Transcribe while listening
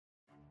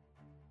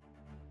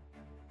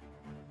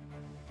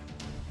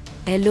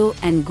Hello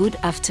and good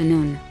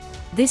afternoon.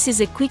 This is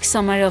a quick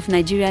summary of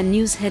Nigeria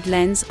news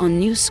headlines on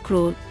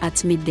Newscroll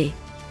at midday.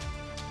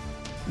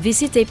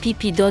 Visit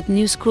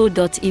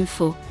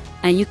app.newscroll.info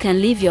and you can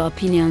leave your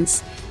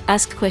opinions,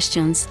 ask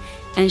questions,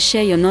 and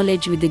share your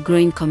knowledge with the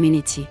growing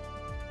community.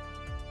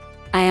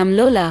 I am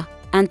Lola,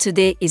 and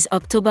today is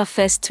October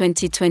 1st,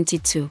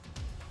 2022.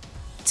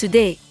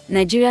 Today,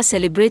 Nigeria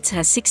celebrates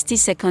her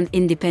 62nd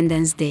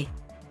Independence Day.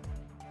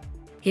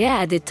 Here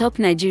are the top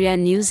Nigeria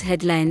news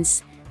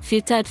headlines,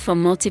 filtered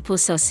from multiple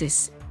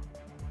sources.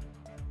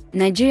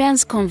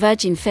 Nigerians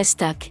converge in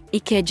Festac,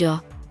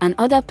 Ikeja, and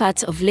other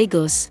parts of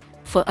Lagos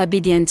for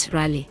obedient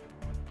rally.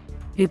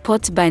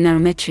 Report by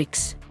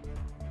Nairametrics.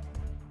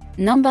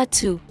 Number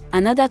 2.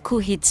 Another coup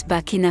hits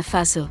Burkina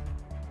Faso.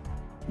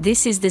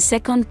 This is the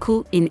second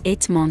coup in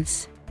 8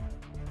 months.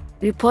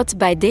 Report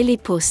by Daily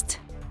Post.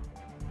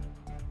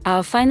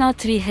 Our final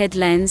 3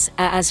 headlines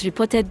are as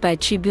reported by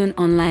Tribune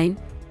Online,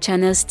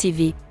 Channels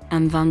TV,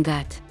 and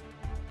Vanguard.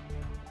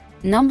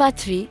 Number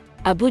 3.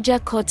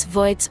 Abuja Court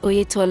voids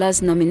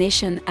Oyetola's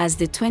nomination as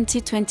the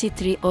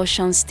 2023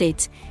 Osun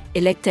State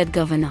elected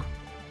governor.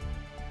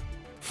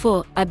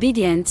 4.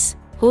 Obedience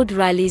hold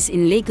rallies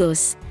in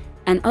Lagos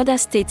and other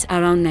states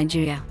around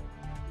Nigeria.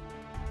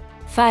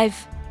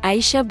 5.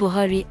 Aisha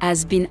Buhari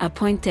has been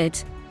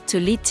appointed to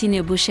lead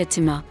Tinubu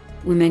Shettima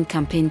women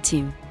campaign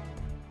team.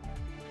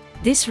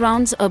 This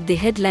rounds up the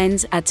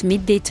headlines at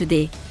midday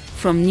today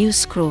from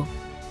Newscroll.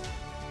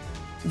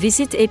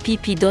 Visit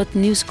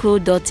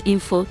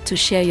app.newscroll.info to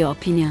share your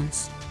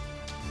opinions.